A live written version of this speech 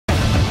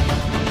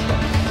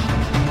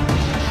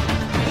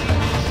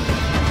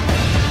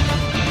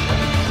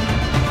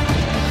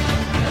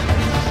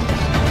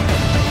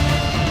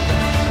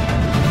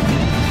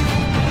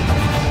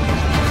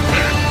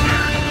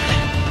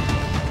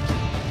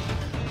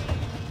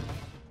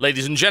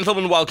Ladies and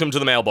gentlemen, welcome to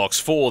the Mailbox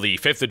for the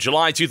 5th of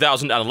July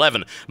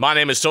 2011. My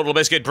name is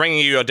Totalbiscuit, bringing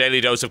you your daily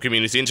dose of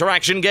community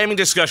interaction, gaming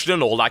discussion,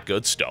 and all that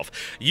good stuff.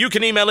 You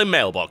can email in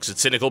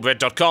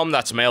mailbox@cynicalbrit.com,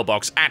 that's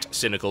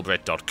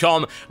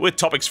mailbox@cynicalbrit.com, with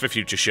topics for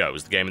future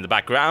shows. The game in the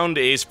background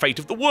is Fate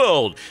of the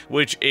World,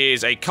 which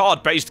is a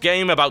card-based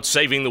game about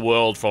saving the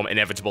world from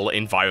inevitable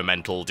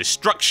environmental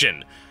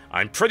destruction.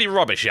 I'm pretty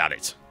rubbish at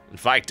it. In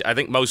fact, I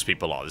think most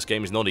people are. This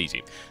game is not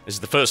easy. This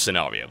is the first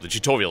scenario, the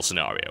tutorial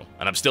scenario,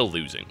 and I'm still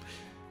losing.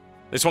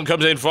 This one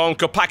comes in from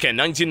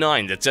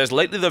Kopaka99 that says,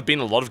 lately there have been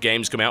a lot of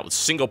games coming out with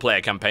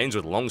single-player campaigns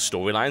with long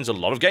storylines and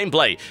a lot of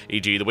gameplay,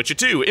 e.g. The Witcher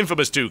 2,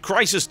 Infamous 2,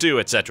 Crysis 2,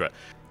 etc.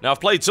 Now,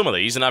 I've played some of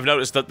these, and I've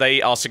noticed that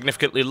they are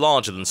significantly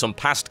larger than some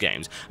past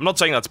games. I'm not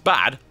saying that's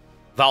bad.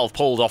 Valve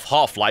pulled off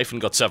Half-Life and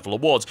got several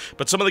awards,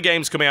 but some of the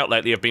games coming out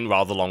lately have been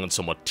rather long and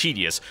somewhat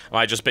tedious. Am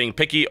I just being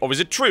picky, or is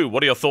it true?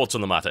 What are your thoughts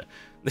on the matter?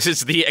 This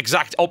is the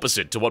exact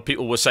opposite to what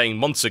people were saying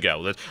months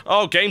ago, that,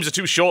 oh, games are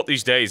too short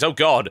these days, oh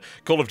god,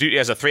 Call of Duty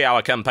has a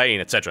 3-hour campaign,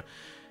 etc.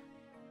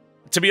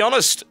 To be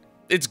honest,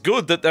 it's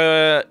good that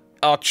there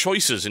are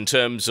choices in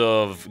terms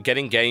of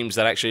getting games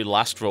that actually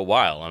last for a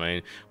while. I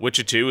mean,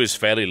 Witcher 2 is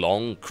fairly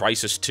long,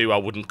 Crysis 2 I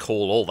wouldn't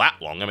call all that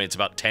long. I mean, it's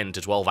about 10 to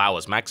 12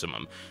 hours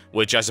maximum,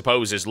 which I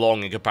suppose is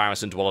long in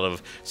comparison to a lot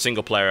of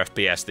single-player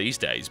FPS these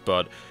days,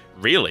 but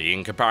really,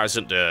 in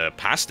comparison to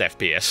past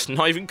FPS,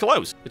 not even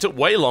close. It took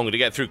way longer to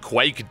get through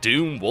Quake,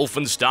 Doom,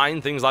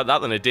 Wolfenstein, things like that,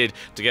 than it did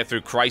to get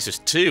through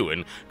Crysis 2,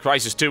 and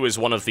Crysis 2 is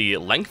one of the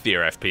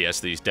lengthier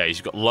FPS these days.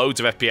 You've got loads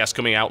of FPS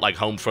coming out like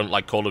Homefront,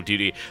 like Call of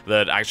Duty,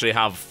 that actually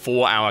have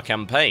 4-hour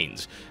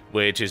campaigns,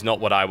 which is not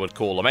what I would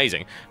call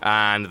amazing.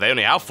 And they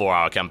only have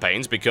 4-hour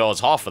campaigns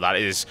because half of that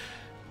is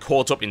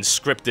caught up in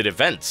scripted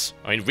events.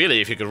 I mean,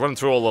 really, if you could run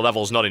through all the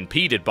levels not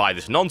impeded by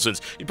this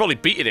nonsense, you'd probably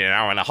beat it in an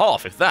hour and a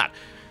half, if that.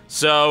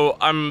 So,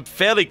 I'm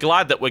fairly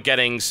glad that we're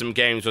getting some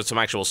games with some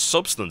actual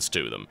substance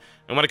to them.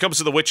 And when it comes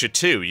to The Witcher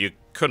 2, you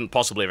couldn't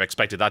possibly have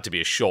expected that to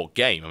be a short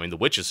game. I mean, The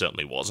Witcher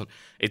certainly wasn't.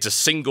 It's a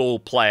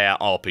single-player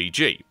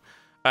RPG.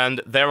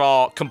 And there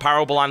are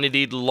comparable and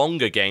indeed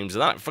longer games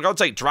than that. For God's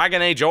sake,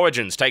 Dragon Age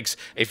Origins takes,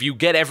 if you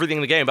get everything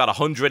in the game, about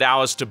 100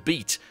 hours to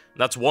beat.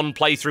 That's one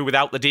playthrough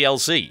without the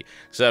DLC,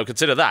 so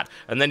consider that.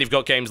 And then you've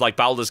got games like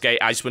Baldur's Gate,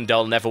 Icewind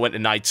Dale,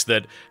 Neverwinter Nights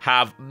that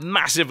have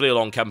massively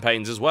long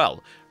campaigns as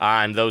well.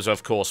 And those are,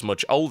 of course,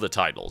 much older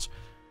titles.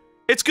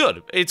 It's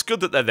good. It's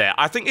good that they're there.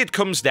 I think it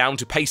comes down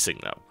to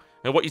pacing, though.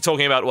 And what you're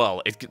talking about,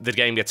 well, the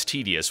game gets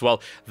tedious.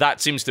 Well, that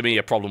seems to me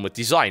a problem with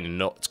design,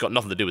 and it's got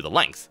nothing to do with the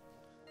length.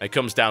 It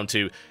comes down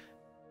to,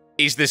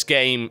 is this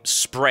game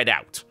spread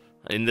out?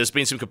 And there's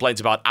been some complaints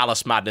about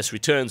Alice Madness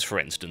Returns, for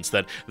instance,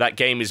 that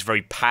game is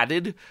very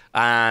padded,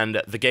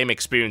 and the game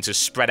experience is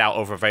spread out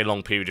over a very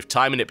long period of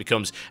time, and it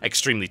becomes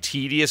extremely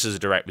tedious as a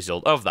direct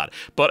result of that.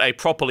 But a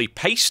properly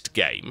paced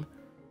game,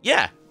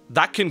 yeah,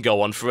 that can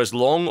go on for as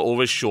long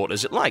or as short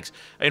as it likes.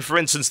 And for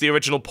instance, the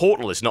original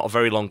Portal is not a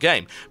very long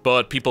game,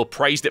 but people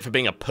praised it for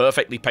being a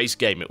perfectly paced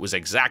game. It was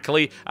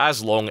exactly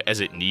as long as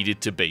it needed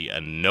to be,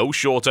 and no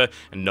shorter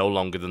and no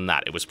longer than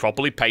that. It was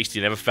properly paced,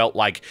 you never felt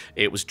like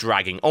it was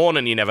dragging on,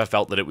 and you never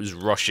felt that it was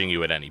rushing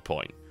you at any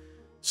point.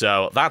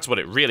 So that's what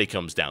it really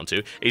comes down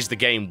to. Is the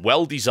game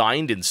well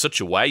designed in such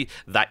a way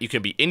that you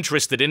can be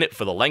interested in it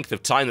for the length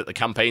of time that the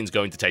campaign's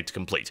going to take to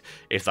complete?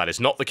 If that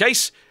is not the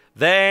case,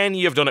 then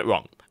you've done it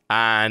wrong.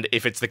 And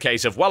if it's the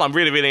case of, well, I'm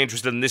really, really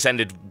interested and this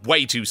ended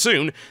way too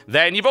soon,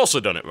 then you've also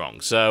done it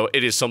wrong. So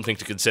it is something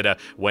to consider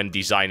when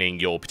designing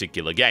your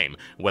particular game.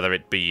 Whether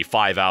it be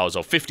 5 hours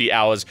or 50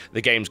 hours,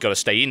 the game's got to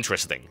stay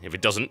interesting. If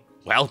it doesn't,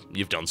 well,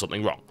 you've done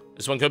something wrong.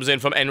 This one comes in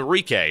from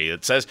Enrique.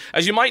 It says,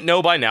 as you might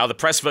know by now, the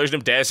press version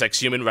of Deus Ex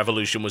Human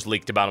Revolution was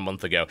leaked about a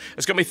month ago.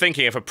 It's got me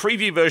thinking, if a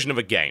preview version of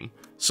a game,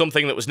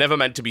 something that was never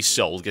meant to be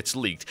sold, gets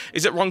leaked,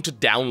 is it wrong to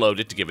download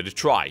it to give it a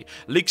try?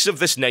 Leaks of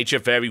this nature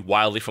vary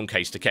wildly from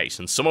case to case,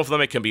 and some of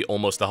them it can be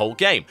almost the whole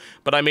game.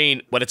 But I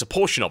mean, when it's a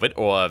portion of it,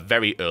 or a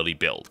very early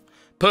build.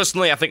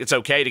 Personally, I think it's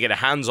okay to get a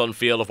hands-on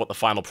feel of what the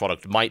final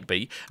product might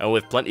be, and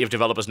with plenty of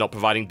developers not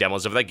providing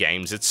demos of their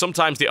games, it's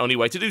sometimes the only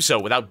way to do so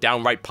without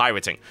downright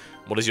pirating.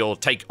 What is your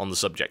take on the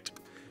subject?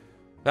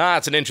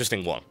 That's an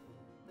interesting one.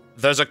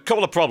 There's a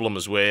couple of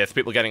problems with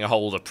people getting a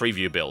hold of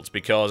preview builds,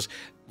 because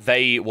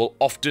they will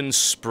often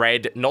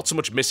spread not so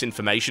much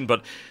misinformation,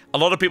 but a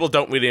lot of people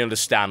don't really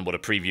understand what a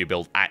preview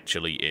build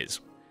actually is.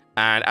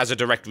 And as a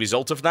direct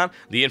result of that,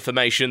 the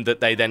information that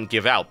they then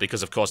give out,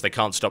 because of course they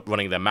can't stop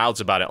running their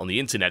mouths about it on the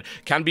internet,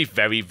 can be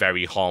very,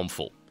 very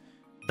harmful.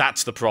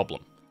 That's the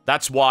problem.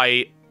 That's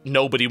why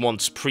nobody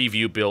wants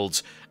preview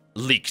builds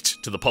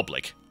leaked to the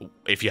public,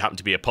 if you happen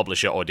to be a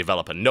publisher or a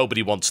developer.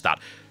 Nobody wants that.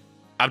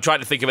 I'm trying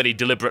to think of any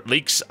deliberate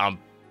leaks. I'm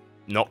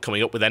not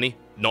coming up with any,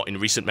 not in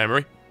recent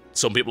memory.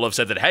 Some people have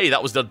said that, hey,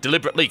 that was the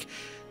deliberate leak.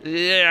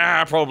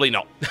 Yeah, probably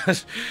not.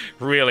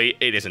 Really,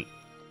 it isn't.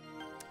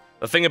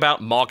 The thing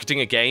about marketing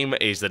a game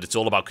is that it's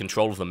all about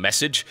control of the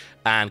message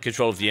and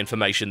control of the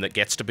information that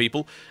gets to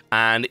people.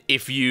 And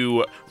if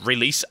you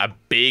release a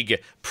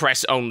big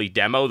press-only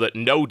demo that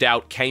no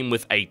doubt came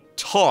with a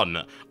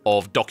ton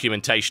of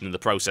documentation in the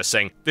process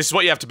saying, this is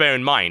what you have to bear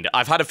in mind.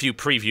 I've had a few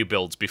preview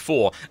builds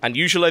before, and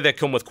usually they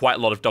come with quite a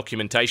lot of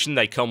documentation.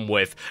 They come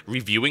with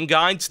reviewing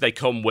guides, they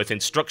come with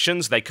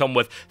instructions, they come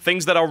with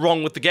things that are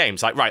wrong with the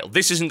games. Like, right,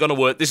 this isn't going to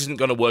work, this isn't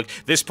going to work,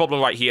 this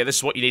problem right here, this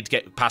is what you need to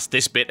get past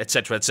this bit,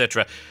 etc.,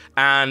 etc.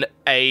 And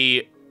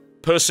a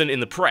person in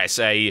the press,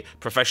 a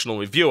professional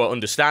reviewer,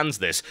 understands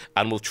this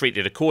and will treat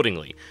it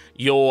accordingly.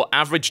 Your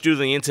average dude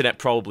on the internet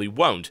probably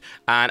won't,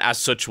 and as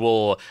such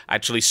will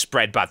actually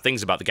spread bad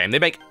things about the game. They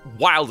make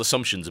wild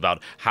assumptions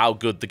about how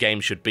good the game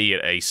should be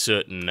at a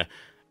certain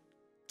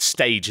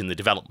stage in the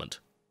development.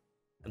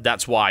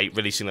 That's why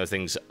releasing those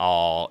things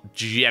are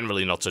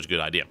generally not such a good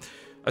idea.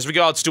 As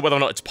regards to whether or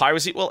not it's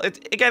piracy, well,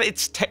 again,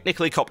 it's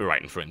technically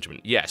copyright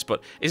infringement, yes,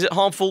 but is it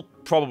harmful?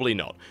 Probably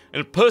not.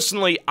 And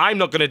personally, I'm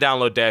not going to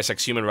download Deus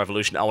Ex Human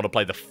Revolution. I want to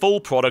play the full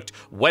product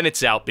when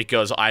it's out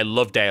because I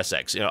love Deus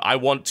Ex. You know, I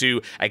want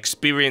to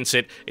experience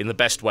it in the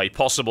best way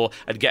possible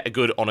and get a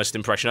good, honest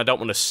impression. I don't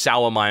want to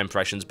sour my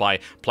impressions by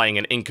playing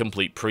an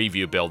incomplete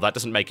preview build. That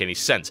doesn't make any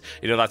sense.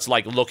 You know, that's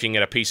like looking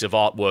at a piece of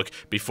artwork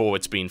before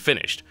it's been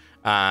finished.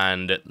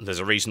 And there's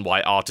a reason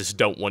why artists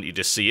don't want you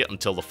to see it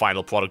until the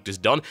final product is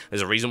done.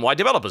 There's a reason why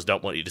developers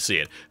don't want you to see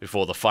it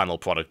before the final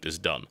product is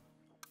done.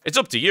 It's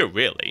up to you,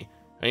 really.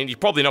 I mean, you're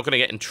probably not going to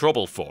get in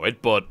trouble for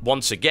it, but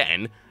once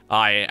again,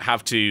 I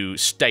have to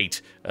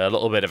state a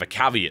little bit of a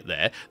caveat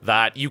there,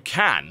 that you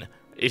can.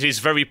 It is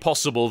very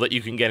possible that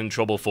you can get in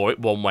trouble for it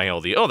one way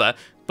or the other,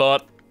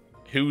 but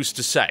who's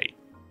to say?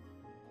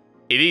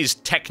 It is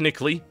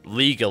technically,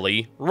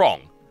 legally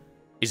wrong.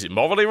 Is it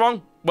morally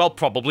wrong? Well,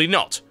 probably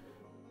not.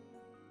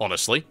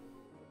 Honestly.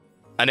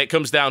 And it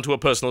comes down to a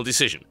personal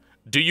decision.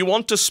 Do you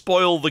want to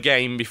spoil the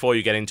game before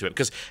you get into it?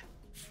 Because,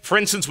 for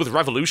instance, with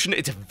Revolution,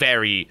 it's a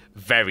very,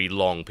 very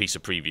long piece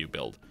of preview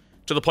build.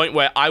 To the point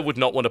where I would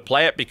not want to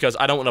play it because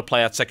I don't want to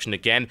play that section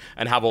again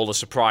and have all the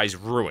surprise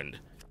ruined.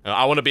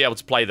 I want to be able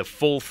to play the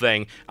full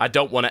thing. I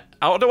don't want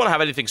to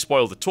have anything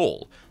spoiled at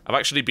all. I've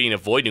actually been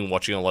avoiding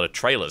watching a lot of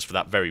trailers for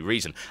that very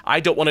reason. I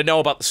don't want to know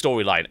about the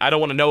storyline. I don't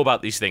want to know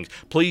about these things.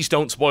 Please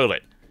don't spoil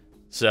it.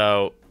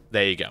 So,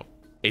 there you go.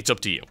 It's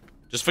up to you.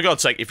 Just for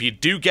God's sake, if you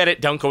do get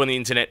it, don't go on the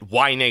internet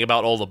whining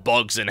about all the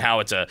bugs and how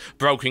it's a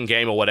broken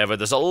game or whatever.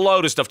 There's a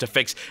load of stuff to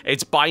fix.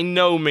 It's by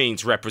no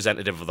means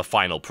representative of the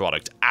final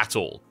product at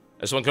all.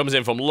 This one comes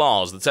in from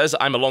Lars that says,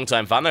 I'm a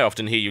long-time fan. I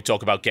often hear you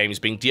talk about games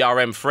being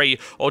DRM-free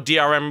or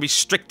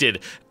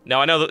DRM-restricted. Now,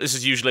 I know that this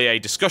is usually a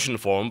discussion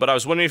forum, but I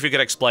was wondering if you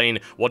could explain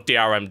what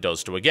DRM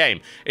does to a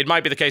game. It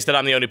might be the case that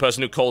I'm the only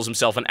person who calls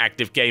himself an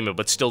active gamer,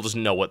 but still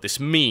doesn't know what this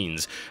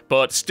means.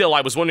 But still,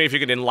 I was wondering if you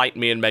could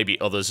enlighten me and maybe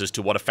others as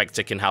to what effects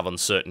it can have on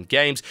certain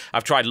games.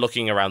 I've tried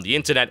looking around the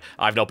internet.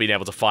 I've not been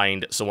able to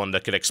find someone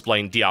that could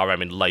explain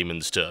DRM in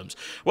layman's terms.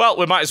 Well,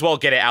 we might as well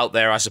get it out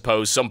there, I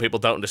suppose. Some people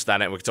don't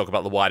understand it, and we can talk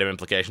about the wider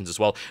implications as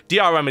well.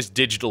 DRM is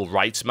digital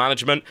rights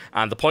management,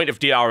 and the point of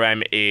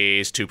DRM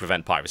is to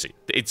prevent piracy.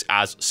 It's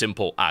as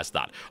simple as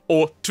that,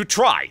 or to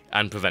try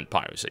and prevent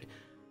piracy.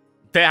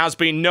 There has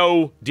been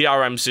no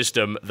DRM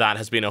system that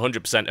has been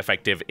 100%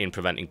 effective in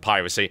preventing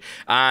piracy,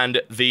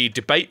 and the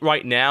debate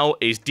right now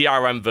is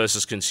DRM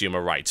versus consumer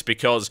rights,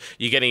 because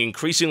you're getting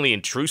increasingly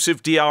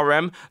intrusive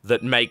DRM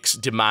that makes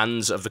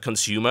demands of the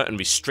consumer and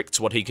restricts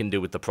what he can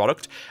do with the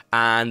product,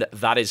 and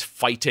that is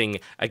fighting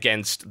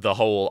against the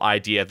whole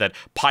idea that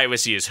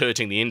piracy is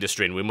hurting the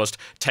industry and we must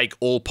take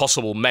all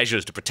possible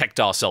measures to protect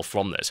ourselves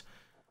from this.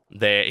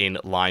 Therein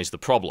lies the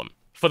problem.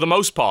 For the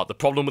most part, the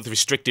problem with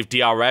restrictive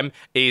DRM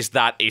is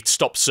that it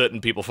stops certain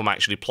people from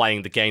actually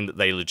playing the game that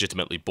they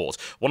legitimately bought.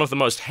 One of the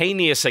most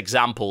heinous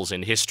examples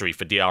in history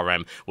for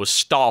DRM was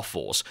Star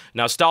Force.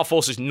 Now, Star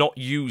Force is not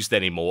used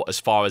anymore, as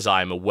far as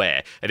I am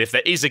aware. And if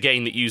there is a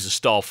game that uses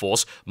Star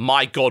Force,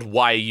 my god,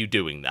 why are you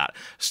doing that?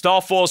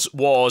 Star Force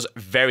was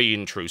very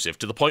intrusive,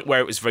 to the point where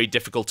it was very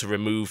difficult to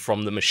remove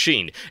from the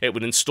machine. It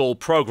would install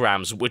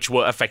programs which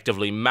were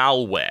effectively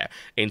malware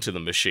into the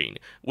machine,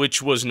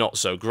 which was not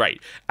so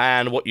great.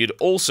 And what you'd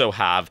also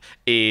have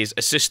is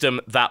a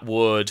system that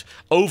would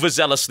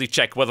overzealously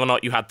check whether or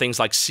not you had things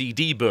like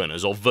CD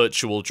burners or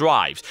virtual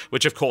drives,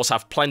 which of course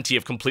have plenty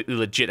of completely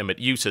legitimate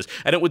uses,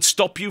 and it would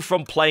stop you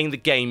from playing the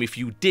game if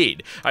you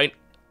did. I mean,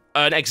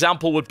 an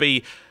example would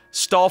be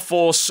Star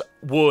Force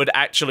would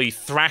actually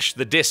thrash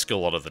the disc a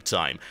lot of the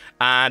time,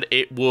 and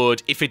it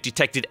would, if it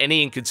detected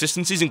any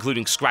inconsistencies,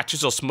 including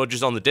scratches or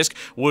smudges on the disc,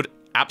 would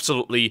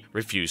absolutely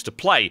refuse to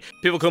play.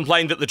 People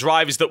complained that the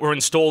drivers that were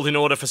installed in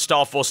order for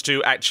Star Force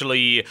to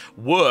actually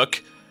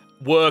work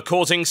were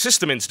causing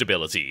system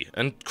instability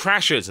and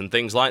crashes and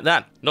things like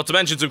that. Not to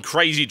mention some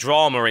crazy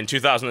drama in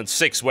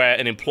 2006 where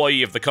an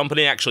employee of the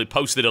company actually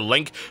posted a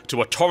link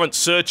to a torrent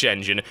search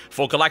engine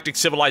for Galactic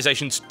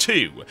Civilizations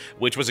 2,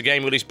 which was a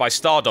game released by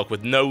Stardock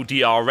with no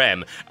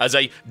DRM, as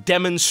a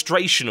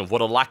demonstration of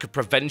what a lack of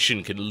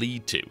prevention can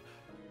lead to.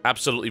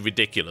 Absolutely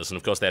ridiculous, and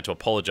of course they had to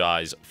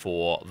apologize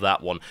for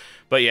that one.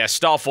 But yeah,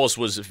 Star Force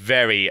was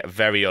very,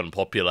 very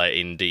unpopular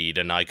indeed,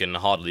 and I can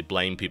hardly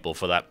blame people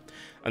for that.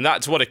 And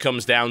that's what it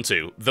comes down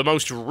to. The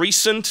most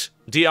recent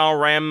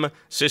DRM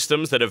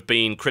systems that have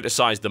been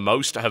criticized the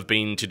most have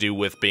been to do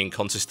with being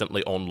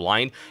consistently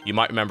online. You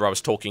might remember I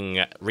was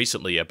talking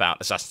recently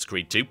about Assassin's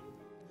Creed 2.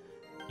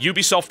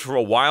 Ubisoft for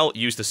a while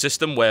used a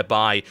system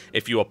whereby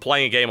if you were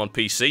playing a game on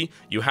PC,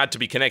 you had to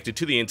be connected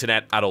to the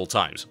internet at all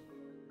times.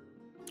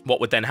 What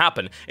would then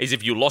happen is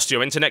if you lost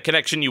your internet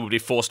connection, you would be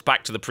forced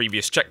back to the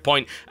previous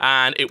checkpoint,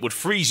 and it would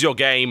freeze your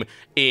game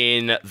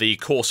in the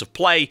course of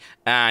play,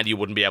 and you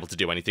wouldn't be able to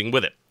do anything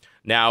with it.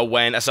 Now,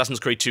 when Assassin's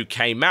Creed 2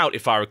 came out,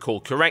 if I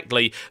recall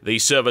correctly, the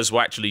servers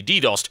were actually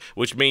DDoSed,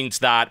 which means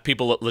that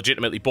people that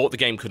legitimately bought the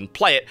game couldn't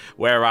play it,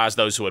 whereas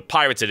those who had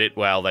pirated it,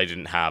 well, they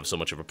didn't have so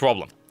much of a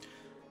problem.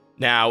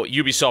 Now,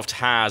 Ubisoft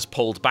has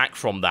pulled back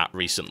from that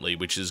recently,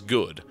 which is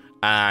good,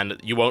 and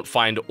you won't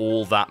find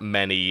all that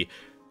many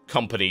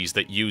companies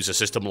that use a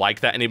system like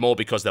that anymore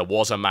because there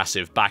was a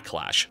massive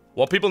backlash.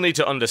 What people need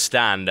to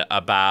understand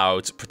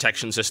about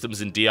protection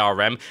systems in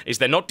DRM is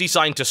they're not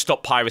designed to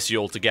stop piracy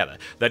altogether.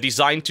 They're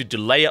designed to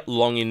delay it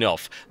long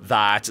enough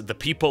that the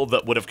people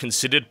that would have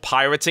considered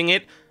pirating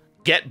it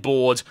get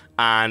bored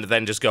and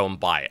then just go and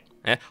buy it.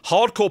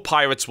 Hardcore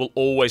pirates will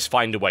always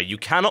find a way. You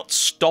cannot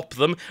stop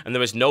them, and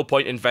there is no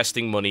point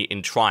investing money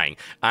in trying.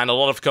 And a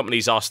lot of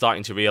companies are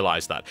starting to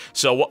realize that.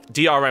 So what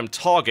DRM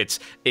targets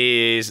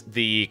is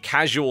the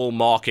casual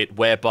market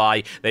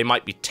whereby they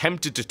might be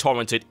tempted to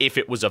torrent it if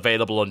it was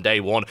available on day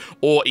one,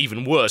 or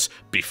even worse,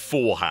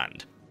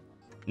 beforehand.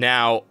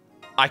 Now,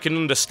 I can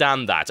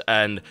understand that,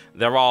 and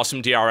there are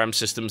some DRM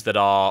systems that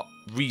are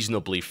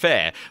reasonably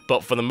fair,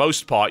 but for the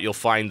most part, you'll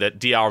find that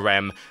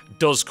DRM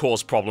does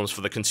cause problems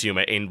for the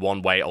consumer in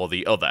one way or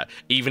the other,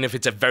 even if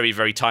it's a very,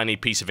 very tiny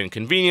piece of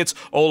inconvenience,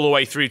 all the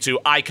way through to,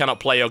 I cannot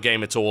play your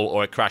game at all,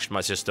 or it crashed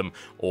my system,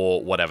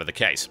 or whatever the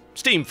case.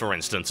 Steam, for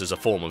instance, is a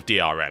form of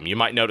DRM. You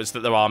might notice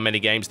that there are many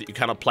games that you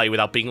cannot play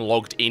without being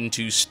logged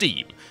into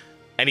Steam.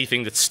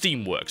 Anything that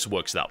Steam works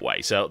that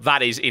way, so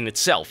that is in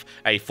itself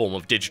a form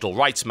of digital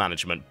rights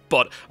management,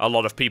 but a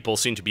lot of people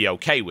seem to be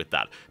okay with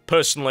that.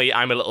 Personally,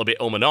 I'm a little bit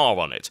and ah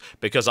on it,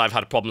 because I've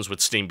had problems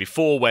with Steam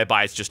before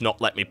whereby it's just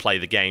not let me play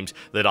the games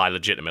that I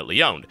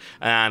legitimately owned,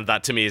 and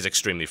that to me is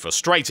extremely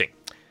frustrating.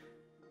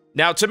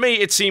 Now, to me,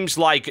 it seems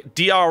like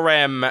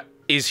DRM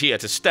is here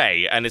to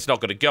stay, and it's not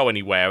going to go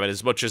anywhere, and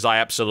as much as I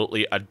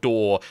absolutely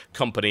adore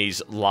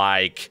companies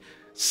like,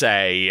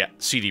 say,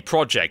 CD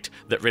Projekt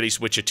that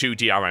released Witcher 2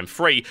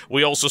 DRM-free,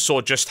 we also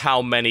saw just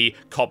how many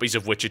copies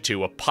of Witcher 2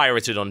 were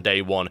pirated on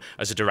day one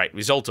as a direct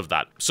result of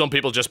that. Some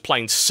people just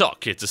plain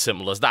suck, it's as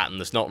simple as that, and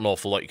there's not an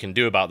awful lot you can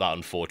do about that,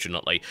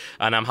 unfortunately.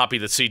 And I'm happy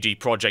that CD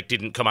Projekt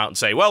didn't come out and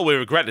say, well, we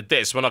regretted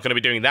this, we're not going to be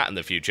doing that in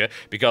the future,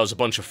 because a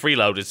bunch of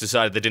freeloaders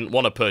decided they didn't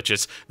want to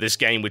purchase this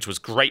game, which was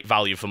great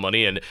value for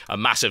money and a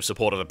massive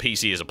support of the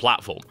PC as a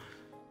platform.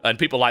 And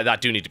people like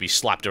that do need to be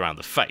slapped around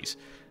the face.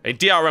 And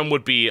DRM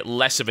would be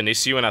less of an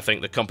issue, and I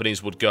think the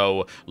companies would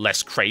go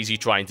less crazy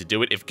trying to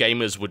do it if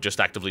gamers would just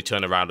actively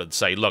turn around and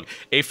say, look,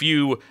 if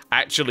you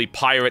actually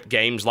pirate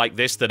games like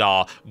this that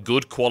are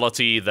good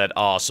quality, that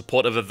are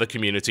supportive of the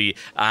community,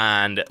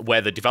 and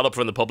where the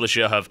developer and the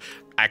publisher have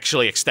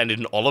actually extended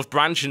an olive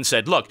branch and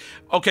said, look,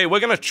 okay,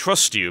 we're going to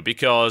trust you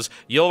because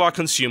you're our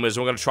consumers,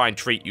 and we're going to try and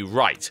treat you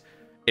right.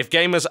 If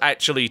gamers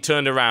actually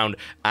turned around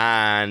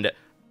and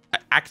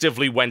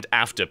actively went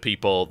after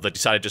people that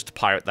decided just to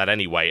pirate that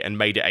anyway and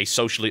made it a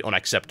socially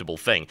unacceptable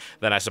thing,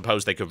 then I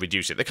suppose they could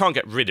reduce it. They can't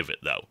get rid of it,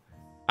 though.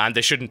 And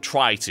they shouldn't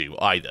try to,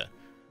 either.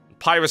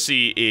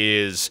 Piracy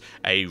is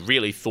a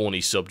really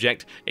thorny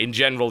subject. In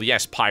general,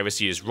 yes,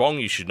 piracy is wrong.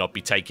 You should not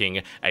be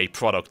taking a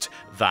product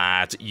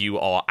that you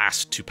are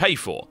asked to pay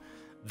for.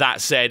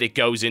 That said, it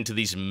goes into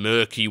these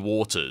murky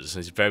waters,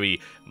 these very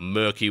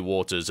murky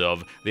waters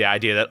of the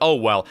idea that, oh,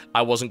 well,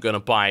 I wasn't going to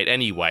buy it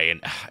anyway,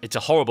 and it's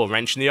a horrible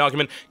wrench in the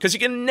argument, because you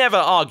can never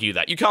argue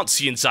that. You can't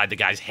see inside the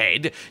guy's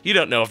head. You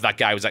don't know if that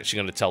guy was actually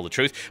going to tell the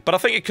truth, but I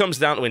think it comes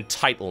down to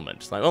entitlement.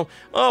 It's like, oh,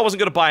 I wasn't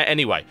going to buy it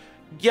anyway.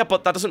 Yeah,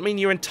 but that doesn't mean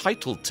you're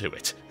entitled to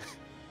it.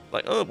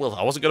 Like, oh, well,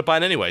 I wasn't going to buy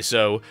it anyway,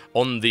 so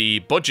on the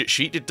budget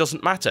sheet, it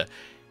doesn't matter.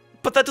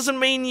 But that doesn't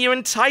mean you're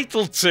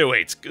entitled to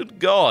it. Good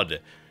God.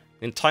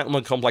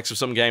 Entitlement complex of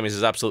some gamers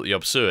is absolutely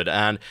absurd,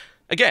 and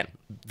again,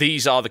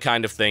 these are the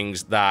kind of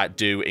things that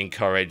do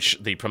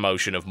encourage the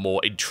promotion of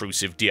more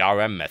intrusive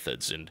DRM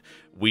methods, and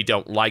we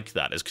don't like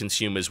that. As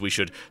consumers, we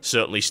should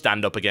certainly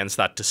stand up against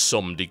that to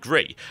some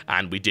degree,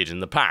 and we did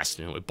in the past.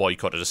 You know, we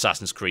boycotted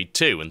Assassin's Creed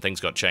 2, and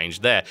things got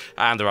changed there,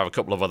 and there are a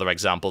couple of other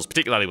examples,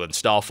 particularly when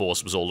Star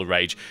Force was all the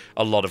rage.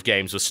 A lot of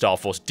games with Star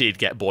Force did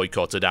get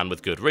boycotted, and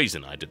with good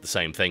reason. I did the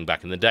same thing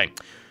back in the day.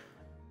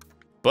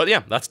 But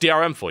yeah, that's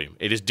DRM for you.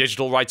 It is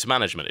digital rights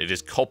management. It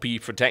is copy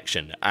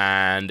protection.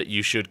 And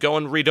you should go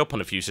and read up on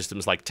a few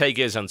systems like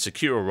Tegiz and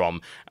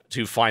SecureROM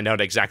to find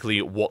out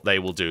exactly what they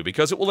will do,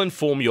 because it will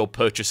inform your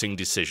purchasing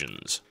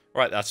decisions.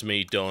 Right, that's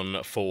me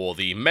done for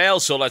the mail,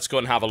 so let's go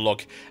and have a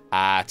look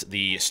at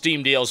the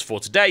Steam deals for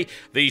today.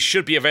 These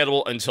should be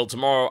available until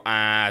tomorrow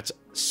at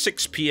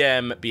 6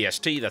 p.m.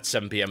 BST, that's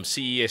 7 p.m.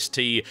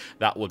 CEST,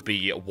 that would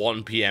be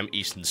 1 p.m.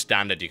 Eastern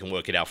Standard, you can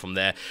work it out from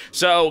there.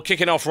 So,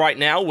 kicking off right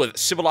now with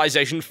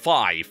Civilization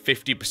 5,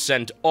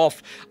 50%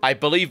 off. I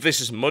believe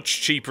this is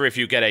much cheaper if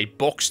you get a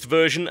boxed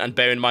version, and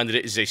bear in mind that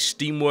it is a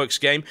Steamworks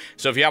game,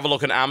 so if you have a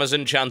look on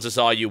Amazon, chances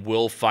are you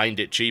will find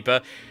it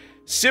cheaper.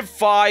 Civ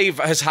 5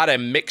 has had a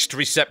mixed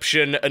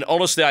reception, and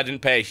honestly, I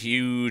didn't pay a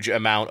huge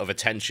amount of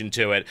attention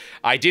to it.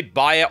 I did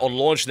buy it on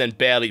launch and then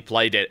barely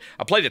played it.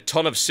 I played a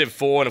ton of Civ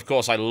 4, and of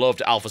course, I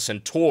loved Alpha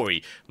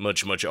Centauri,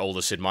 much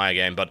older Sid Meier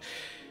game, but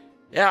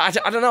yeah,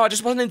 I don't know, I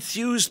just wasn't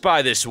enthused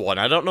by this one.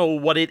 I don't know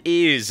what it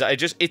is.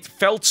 It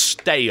felt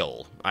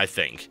stale, I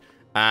think.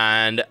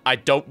 And I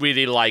don't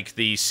really like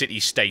the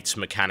city-states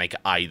mechanic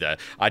either.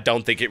 I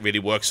don't think it really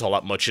works all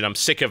that much, and I'm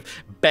sick of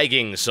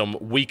begging some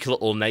weak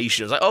little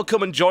nations, like, oh,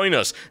 come and join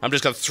us. I'm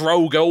just going to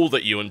throw gold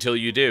at you until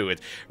you do.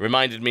 It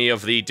reminded me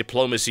of the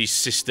diplomacy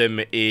system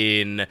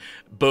in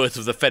Birth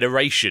of the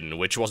Federation,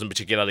 which wasn't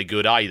particularly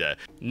good either.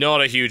 Not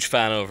a huge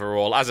fan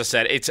overall. As I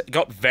said, it's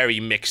got very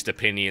mixed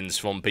opinions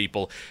from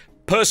people.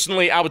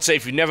 Personally, I would say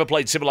if you've never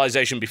played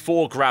Civilization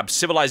before, grab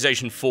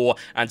Civilization 4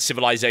 and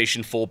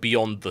Civilization 4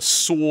 Beyond the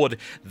Sword.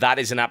 That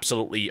is an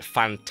absolutely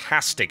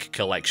fantastic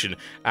collection,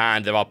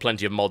 and there are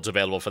plenty of mods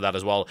available for that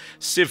as well.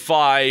 Civ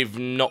 5,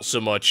 not so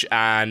much,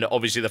 and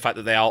obviously the fact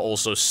that they are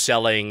also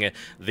selling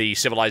the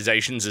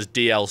Civilizations as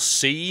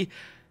DLC,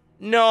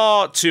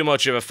 not too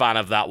much of a fan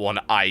of that one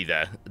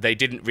either. They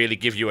didn't really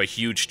give you a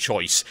huge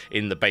choice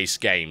in the base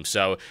game,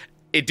 so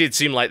it did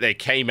seem like they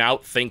came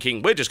out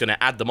thinking, we're just going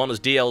to add them on as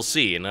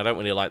DLC, and I don't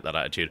really like that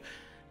attitude.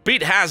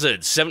 Beat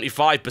Hazard,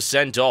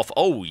 75% off.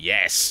 Oh,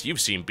 yes,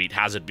 you've seen Beat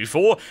Hazard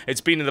before.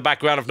 It's been in the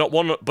background of not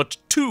one, but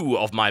two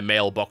of my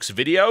Mailbox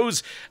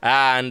videos.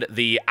 And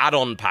the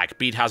add-on pack,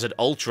 Beat Hazard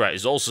Ultra,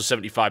 is also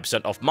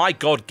 75% off. My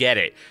god, get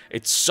it.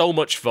 It's so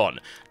much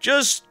fun.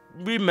 Just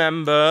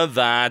remember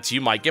that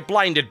you might get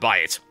blinded by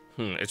it.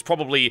 It's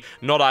probably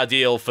not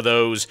ideal for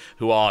those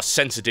who are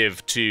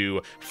sensitive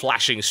to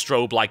flashing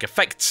strobe-like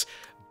effects,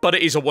 but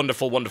it is a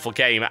wonderful, wonderful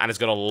game, and it's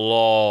got a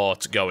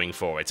lot going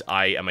for it.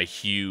 I am a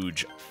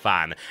huge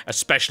fan,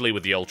 especially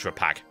with the Ultra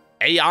Pack.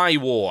 AI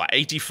War,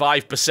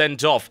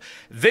 85% off.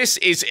 This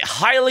is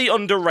highly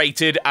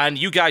underrated, and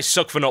you guys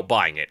suck for not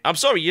buying it. I'm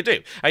sorry, you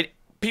do.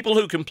 People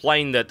who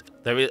complain that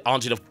there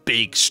aren't enough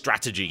big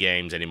strategy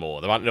games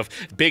anymore, there aren't enough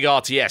big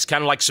RTS,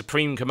 kind of like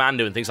Supreme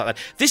Commando and things like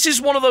that. This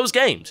is one of those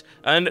games,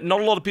 and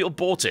not a lot of people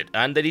bought it,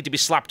 and they need to be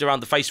slapped around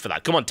the face for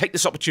that. Come on, take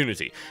this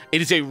opportunity.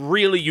 It is a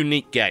really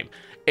unique game.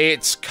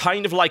 It's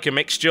kind of like a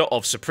mixture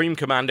of Supreme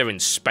Commander in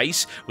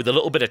space with a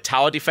little bit of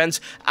tower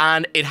defense,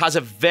 and it has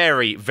a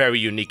very, very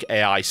unique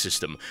AI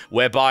system,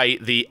 whereby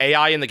the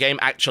AI in the game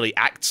actually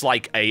acts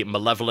like a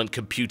malevolent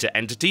computer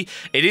entity.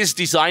 It is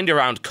designed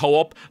around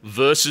co-op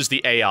versus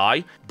the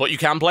AI, but you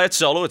can play it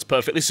solo. It's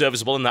perfectly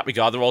serviceable in that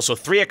regard. There are also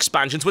 3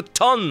 expansions with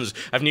tons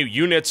of new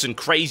units and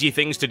crazy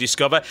things to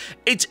discover.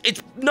 It's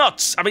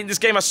nuts. I mean, this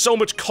game has so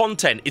much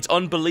content. It's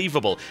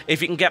unbelievable.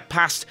 If you can get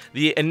past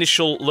the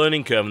initial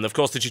learning curve, and of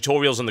course the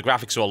tutorials and the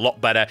graphics are a lot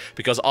better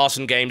because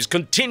Arson Games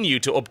continue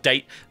to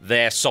update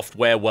their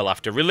software well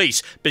after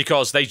release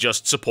because they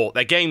just support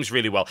their games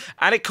really well.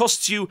 And it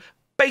costs you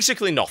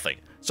basically nothing.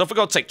 So for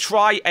God's sake,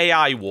 try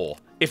AI War.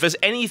 If there's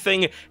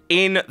anything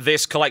in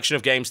this collection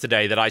of games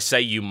today that I say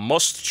you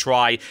must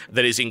try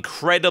that is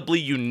incredibly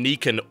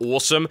unique and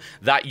awesome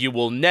that you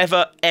will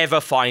never ever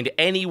find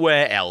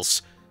anywhere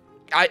else,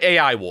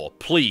 AI War,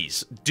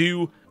 please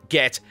do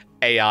get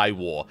AI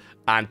War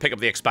and pick up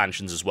the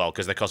expansions as well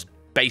because they cost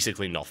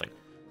basically nothing.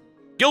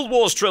 Guild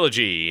Wars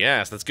Trilogy,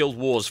 yes, that's Guild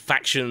Wars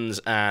Factions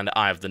and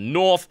Eye of the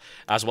North,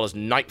 as well as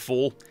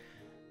Nightfall.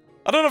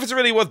 I don't know if it's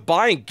really worth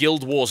buying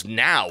Guild Wars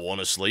now,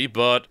 honestly,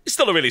 but it's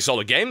still a really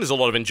solid game. There's a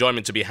lot of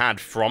enjoyment to be had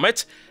from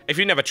it. If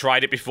you've never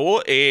tried it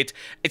before,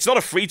 it's not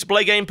a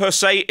free-to-play game per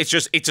se,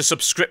 it's a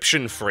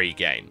subscription-free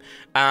game.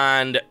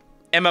 And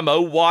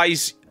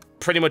MMO-wise,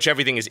 pretty much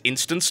everything is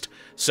instanced,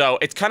 so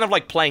it's kind of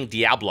like playing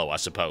Diablo, I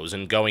suppose,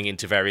 and going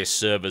into various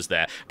servers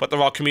there. But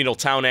there are communal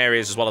town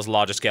areas as well as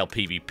larger-scale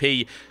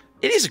PvP.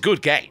 It is a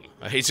good game.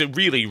 It's a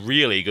really,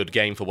 really good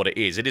game for what it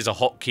is. It is a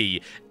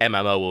hotkey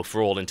MMO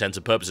for all intents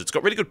and purposes. It's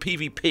got really good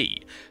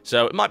PvP,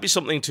 so it might be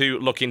something to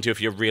look into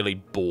if you're really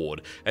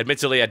bored.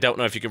 Admittedly, I don't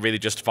know if you can really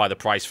justify the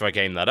price for a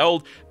game that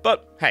old,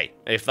 but hey,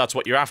 if that's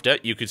what you're after,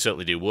 you could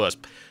certainly do worse.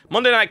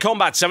 Monday Night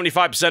Combat,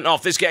 75%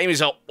 off. This game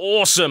is an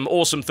awesome,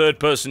 awesome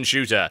third-person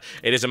shooter.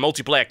 It is a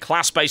multiplayer,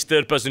 class-based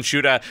third-person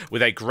shooter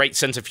with a great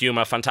sense of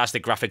humor,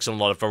 fantastic graphics, and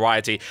a lot of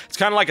variety. It's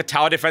kind of like a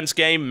tower defense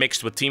game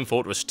mixed with Team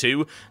Fortress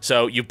 2.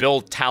 So you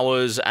build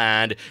towers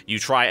and you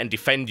try and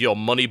defend your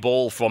money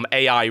ball from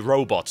AI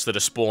robots that are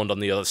spawned on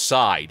the other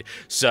side.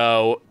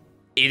 So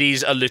it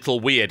is a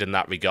little weird in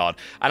that regard,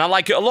 and I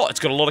like it a lot. It's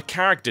got a lot of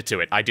character to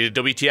it. I did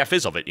a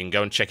WTF of it. You can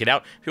go and check it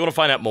out if you want to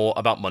find out more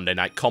about Monday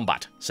Night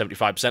Combat.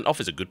 75% off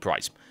is a good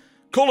price.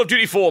 Call of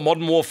Duty 4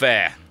 Modern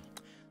Warfare.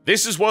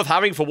 This is worth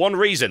having for one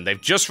reason.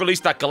 They've just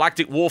released that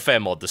Galactic Warfare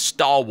mod, the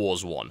Star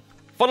Wars one.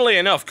 Funnily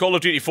enough, Call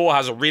of Duty 4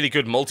 has a really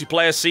good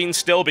multiplayer scene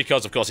still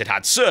because, of course, it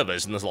had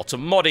servers and there's lots of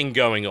modding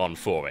going on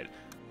for it.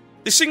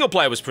 The single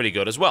player was pretty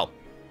good as well,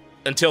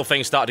 until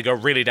things started to go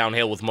really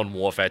downhill with Modern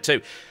Warfare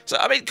 2. So,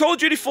 I mean, Call of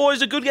Duty 4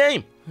 is a good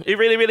game. It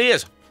really, really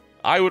is.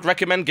 I would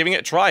recommend giving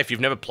it a try if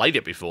you've never played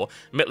it before.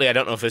 Admittedly, I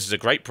don't know if this is a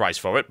great price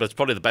for it, but it's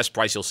probably the best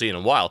price you'll see in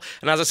a while.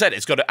 And as I said,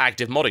 it's got an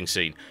active modding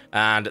scene,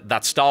 and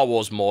that Star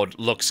Wars mod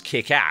looks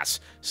kick-ass,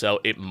 so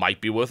it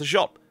might be worth a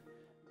shot.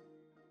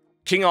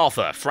 King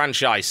Arthur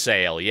franchise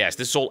sale. Yes,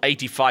 this is all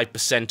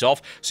 85%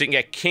 off, so you can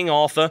get King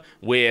Arthur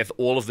with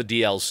all of the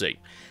DLC.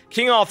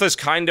 King Arthur's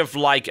kind of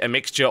like a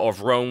mixture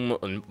of Rome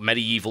and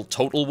medieval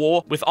Total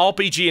War with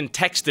RPG and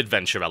text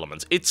adventure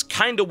elements. It's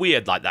kind of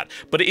weird like that,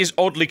 but it is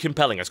oddly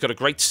compelling. It's got a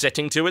great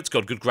setting to it, it's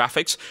got good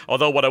graphics,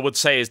 although what I would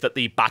say is that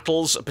the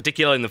battles,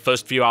 particularly in the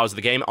first few hours of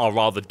the game, are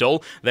rather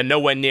dull. They're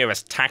nowhere near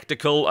as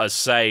tactical as,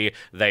 say,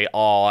 they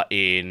are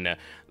in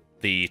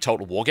the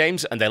Total War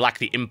games, and they lack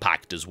the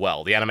impact as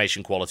well. The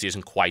animation quality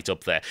isn't quite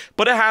up there.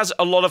 But it has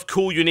a lot of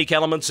cool, unique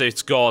elements.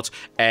 It's got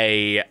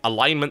a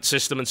alignment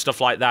system and stuff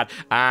like that,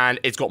 and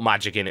it's got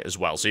magic in it as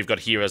well. So you've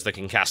got heroes that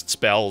can cast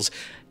spells.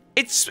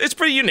 It's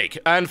pretty unique,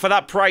 and for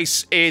that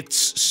price,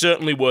 it's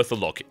certainly worth a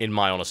look, in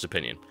my honest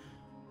opinion.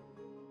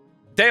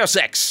 Deus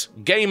Ex,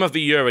 Game of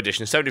the Year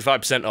Edition,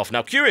 75% off.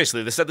 Now,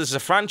 curiously, they said this is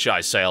a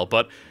franchise sale,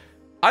 but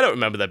I don't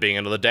remember there being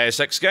another Deus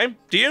Ex game.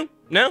 Do you?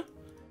 No?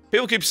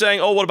 People keep saying,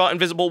 oh, what about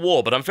Invisible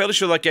War? But I'm fairly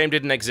sure that game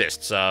didn't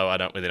exist, so I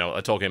don't really know what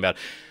they're talking about.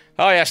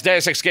 Oh yes,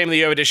 Deus Ex Game of the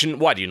Year Edition.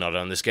 Why do you not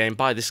own this game?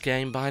 Buy this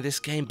game, buy this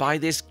game, buy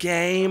this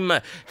game.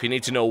 If you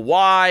need to know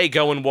why,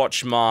 go and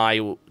watch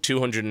my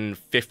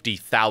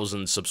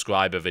 250,000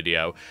 subscriber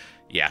video.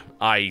 Yeah,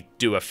 I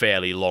do a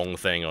fairly long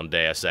thing on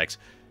Deus Ex.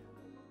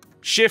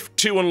 Shift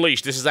 2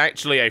 Unleashed. This is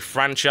actually a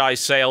franchise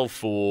sale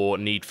for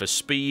Need for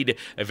Speed,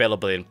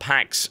 available in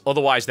packs.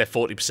 Otherwise, they're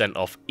 40%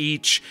 off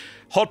each.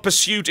 Hot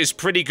Pursuit is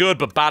pretty good,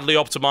 but badly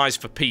optimized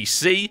for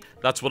PC.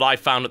 That's what I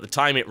found at the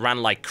time. It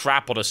ran like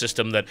crap on a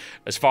system that,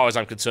 as far as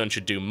I'm concerned,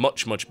 should do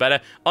much, much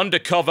better.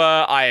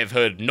 Undercover, I have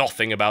heard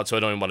nothing about, so I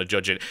don't even want to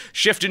judge it.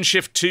 Shift and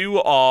Shift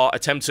 2 are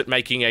attempts at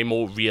making a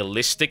more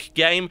realistic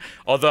game,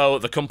 although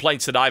the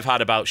complaints that I've had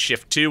about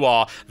Shift 2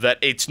 are that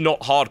it's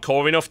not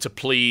hardcore enough to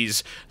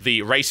please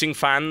the racing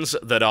fans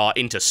that are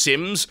into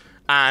Sims,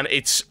 and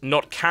it's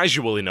not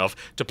casual enough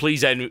to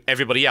please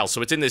everybody else,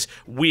 so it's in this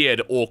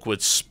weird,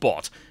 awkward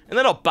spot. And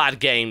they're not bad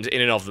games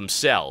in and of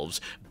themselves,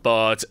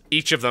 but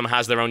each of them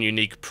has their own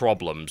unique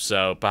problems,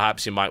 so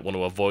perhaps you might want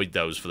to avoid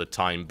those for the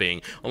time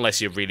being,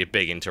 unless you're really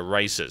big into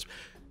races.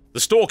 The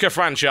Stalker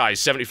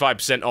franchise,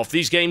 75% off.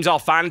 These games are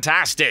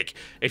fantastic.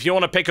 If you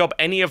want to pick up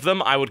any of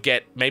them, I would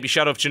get maybe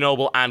Shadow of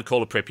Chernobyl and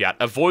Call of Pripyat.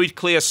 Avoid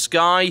Clear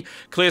Sky.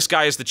 Clear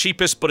Sky is the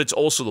cheapest, but it's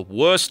also the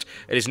worst.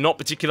 It is not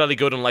particularly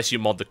good unless you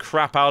mod the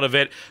crap out of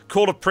it.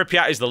 Call of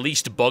Pripyat is the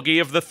least buggy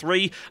of the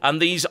three,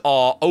 and these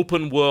are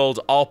open-world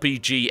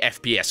RPG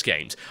FPS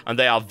games, and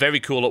they are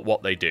very cool at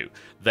what they do.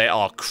 They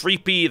are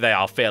creepy, they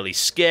are fairly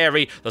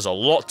scary, there's a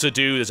lot to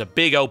do, there's a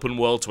big open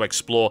world to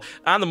explore,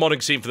 and the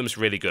modding scene for them is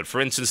really good.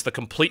 For instance, the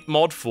complete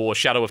mod for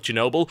Shadow of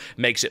Chernobyl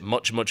makes it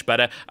much, much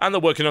better, and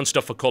they're working on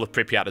stuff for Call of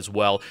Pripyat as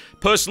well.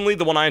 Personally,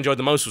 the one I enjoyed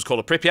the most was Call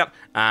of Pripyat,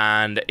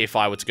 and if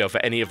I were to go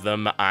for any of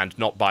them and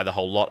not buy the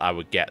whole lot, I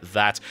would get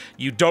that.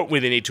 You don't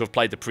really need to have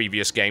played the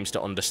previous games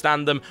to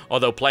understand them,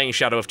 although playing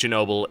Shadow of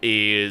Chernobyl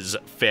is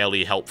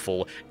fairly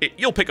helpful.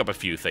 You'll pick up a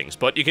few things,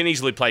 but you can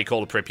easily play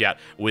Call of Pripyat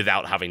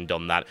without having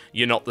done that.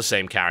 You're not the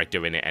same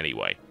character in it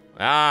anyway.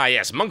 Ah,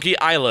 yes, Monkey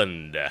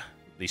Island,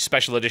 the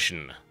special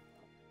edition.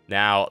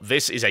 Now,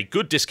 this is a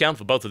good discount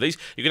for both of these.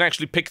 You can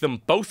actually pick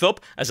them both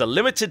up as a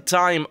limited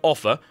time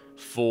offer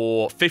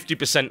for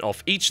 50%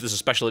 off each. There's a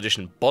special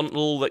edition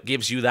bundle that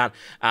gives you that,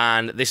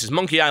 and this is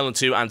Monkey Island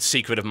 2 and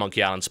Secret of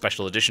Monkey Island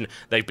Special Edition.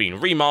 They've been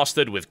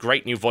remastered with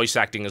great new voice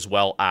acting as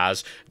well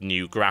as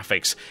new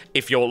graphics.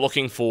 If you're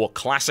looking for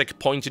classic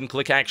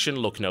point-and-click action,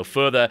 look no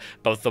further.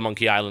 Both the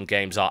Monkey Island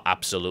games are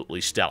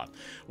absolutely stellar.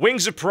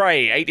 Wings of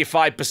Prey,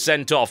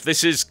 85% off.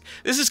 This is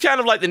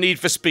kind of like the Need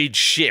for Speed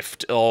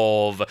Shift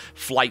of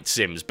flight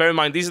sims. Bear in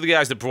mind, these are the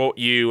guys that brought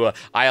you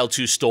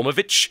IL-2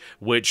 Stormovich,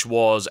 which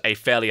was a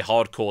fairly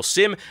hardcore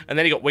sim, and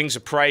then you got Wings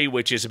of Prey,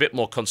 which is a bit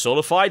more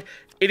consolified.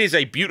 It is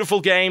a beautiful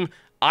game.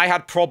 I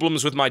had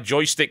problems with my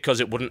joystick because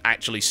it wouldn't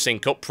actually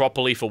sync up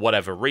properly for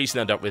whatever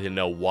reason. I don't really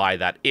know why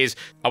that is.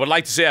 I would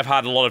like to say I've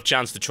had a lot of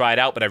chance to try it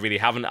out, but I really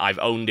haven't. I've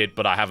owned it,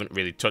 but I haven't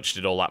really touched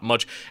it all that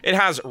much. It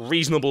has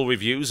reasonable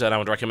reviews, and I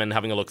would recommend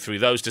having a look through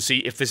those to see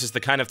if this is the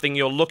kind of thing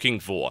you're looking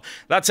for.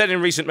 That said,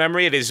 in recent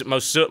memory, it is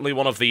most certainly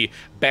one of the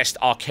best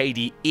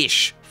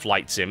arcadey-ish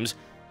flight sims.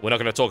 We're not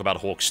going to talk about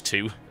Hawks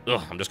 2.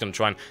 Ugh, I'm just going to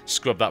try and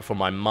scrub that from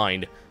my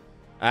mind.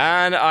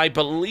 And I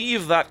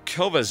believe that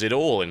covers it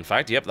all, in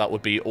fact. Yep, that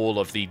would be all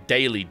of the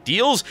daily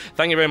deals.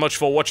 Thank you very much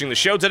for watching the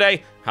show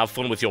today. Have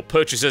fun with your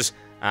purchases,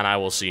 and I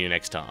will see you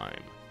next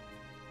time.